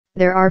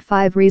There are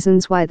 5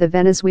 reasons why the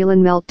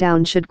Venezuelan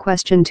meltdown should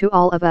question to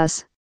all of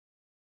us.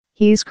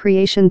 His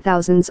creation,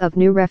 thousands of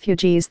new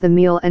refugees, the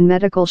meal and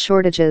medical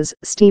shortages,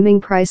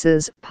 steaming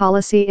prices,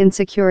 policy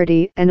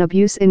insecurity and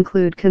abuse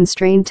include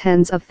constrained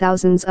tens of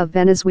thousands of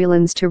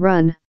Venezuelans to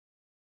run.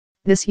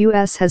 This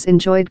U.S. has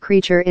enjoyed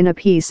creature in a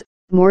peace,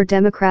 more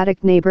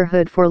democratic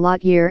neighborhood for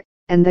lot year,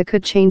 and the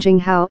could changing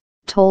how,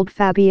 told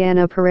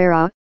Fabiana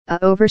Pereira,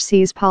 a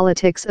overseas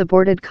politics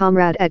aborted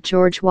comrade at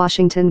George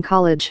Washington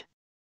College.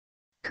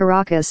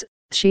 Caracas,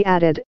 she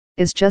added,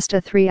 is just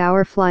a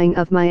 3-hour flying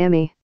of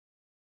Miami.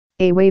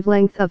 A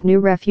wavelength of new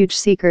refuge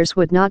seekers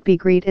would not be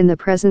great in the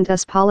present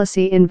US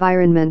policy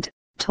environment,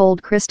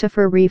 told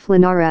Christopher Reef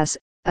Linares,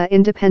 an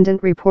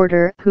independent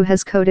reporter who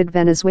has coded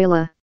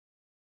Venezuela.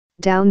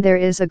 Down there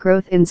is a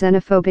growth in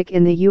xenophobic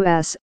in the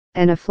U.S.,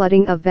 and a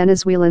flooding of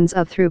Venezuelans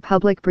of through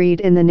public breed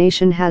in the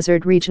nation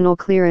hazard regional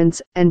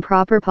clearance and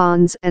proper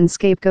pawns and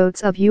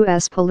scapegoats of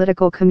U.S.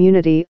 political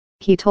community,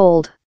 he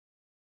told.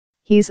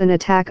 He's an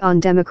attack on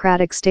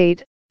democratic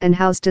state, and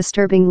how's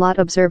disturbing lot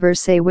observers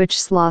say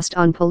which's lost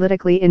on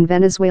politically in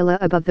Venezuela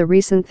above the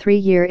recent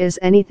 3-year is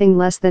anything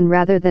less than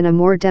rather than a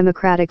more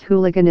democratic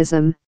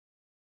hooliganism.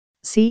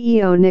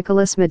 CEO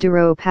Nicolas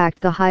Maduro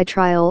packed the high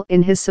trial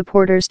in his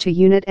supporters to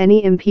unite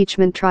any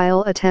impeachment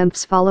trial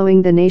attempts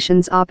following the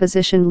nation's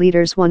opposition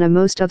leaders won a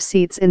most of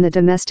seats in the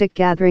domestic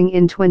gathering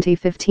in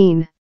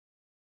 2015.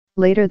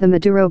 Later the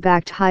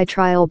Maduro-backed high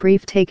trial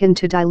brief taken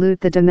to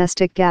dilute the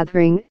domestic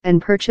gathering and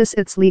purchase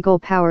its legal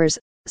powers,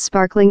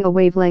 sparkling a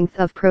wavelength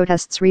of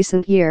protests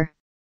recent year.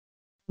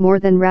 More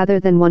than rather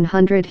than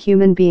 100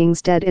 human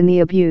beings dead in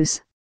the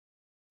abuse.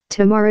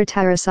 Tamara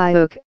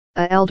Tarasiuk,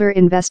 a elder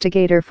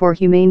investigator for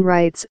Humane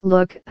Rights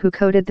Look who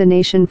coded the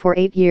nation for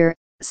 8 years,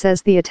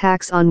 says the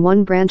attacks on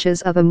one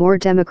branches of a more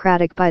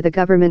democratic by the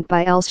government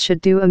by else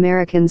should do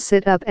Americans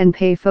sit up and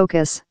pay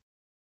focus.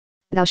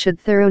 Thou should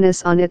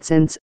thoroughness on it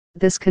since,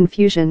 this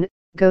confusion,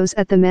 goes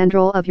at the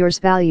mandrel of yours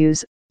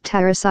values,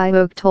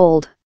 Tarasiuk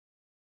told.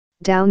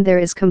 Down there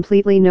is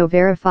completely no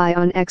verify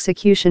on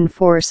execution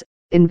force,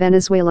 in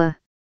Venezuela.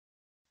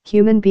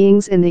 Human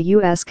beings in the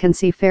U.S. can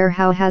see fair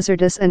how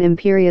hazardous and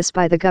imperious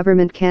by the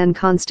government can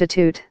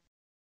constitute.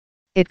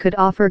 It could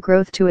offer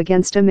growth to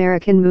against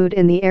American mood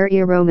in the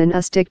area Roman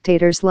us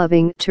dictators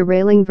loving to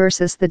railing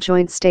versus the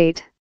joint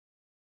state.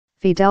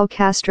 Fidel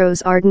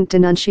Castro's ardent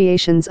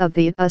denunciations of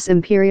the us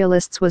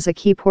imperialists was a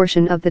key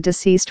portion of the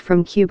deceased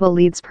from Cuba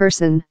leads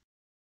person.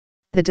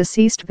 The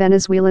deceased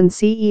Venezuelan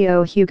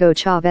CEO Hugo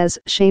Chavez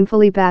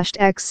shamefully bashed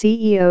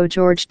ex-CEO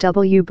George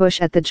W.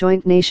 Bush at the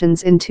Joint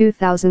Nations in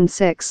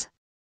 2006.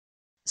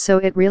 So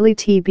it really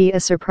be a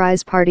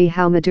surprise party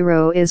how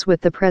Maduro is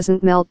with the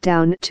present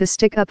meltdown to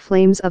stick up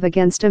flames of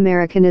against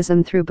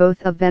Americanism through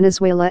both of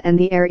Venezuela and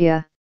the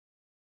area.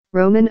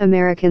 Roman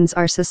Americans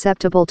are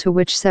susceptible to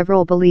which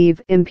several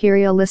believe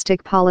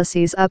imperialistic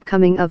policies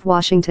upcoming of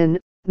Washington,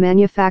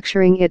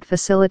 manufacturing it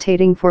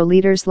facilitating for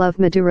leaders love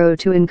Maduro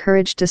to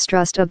encourage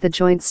distrust of the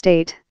joint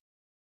state.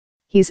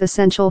 He's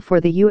essential for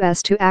the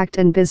U.S. to act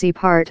and busy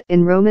part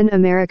in Roman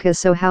America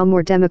so how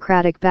more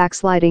democratic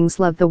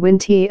backslidings love the win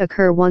to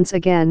occur once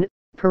again,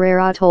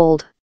 Pereira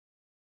told.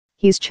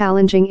 He's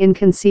challenging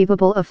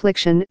inconceivable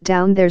affliction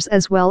down there's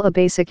as well a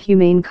basic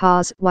humane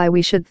cause why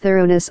we should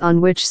thoroughness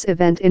on which's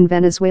event in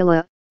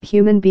Venezuela,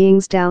 human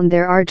beings down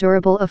there are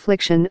durable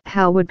affliction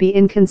how would be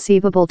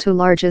inconceivable to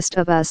largest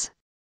of us.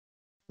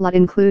 Lot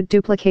include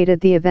duplicated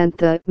the event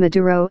the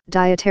Maduro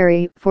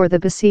dietary for the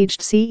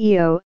besieged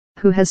CEO,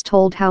 who has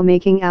told how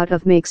making out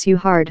of makes you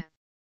hard.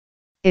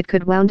 It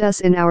could wound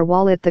us in our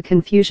wallet. The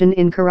confusion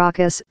in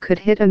Caracas could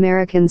hit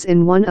Americans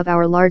in one of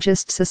our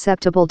largest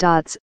susceptible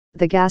dots,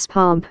 the gas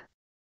pump.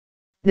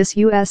 This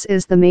U.S.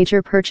 is the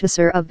major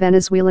purchaser of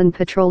Venezuelan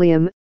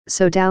petroleum,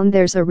 so down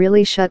there's a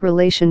really shut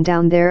relation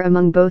down there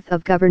among both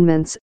of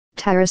governments,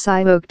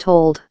 Tarasiuk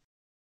told.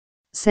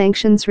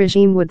 Sanctions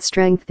regime would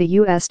strengthen the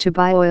U.S. to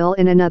buy oil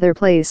in another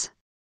place.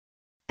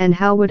 And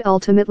how would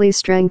ultimately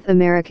strengthen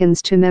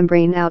Americans to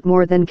membrane out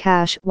more than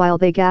cash while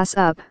they gas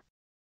up.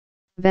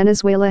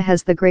 Venezuela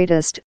has the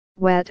greatest,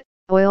 wet,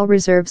 oil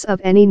reserves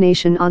of any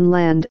nation on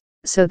land,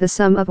 so the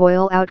sum of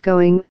oil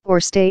outgoing or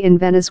stay in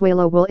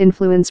Venezuela will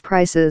influence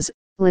prices,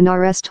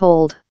 Linares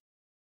told.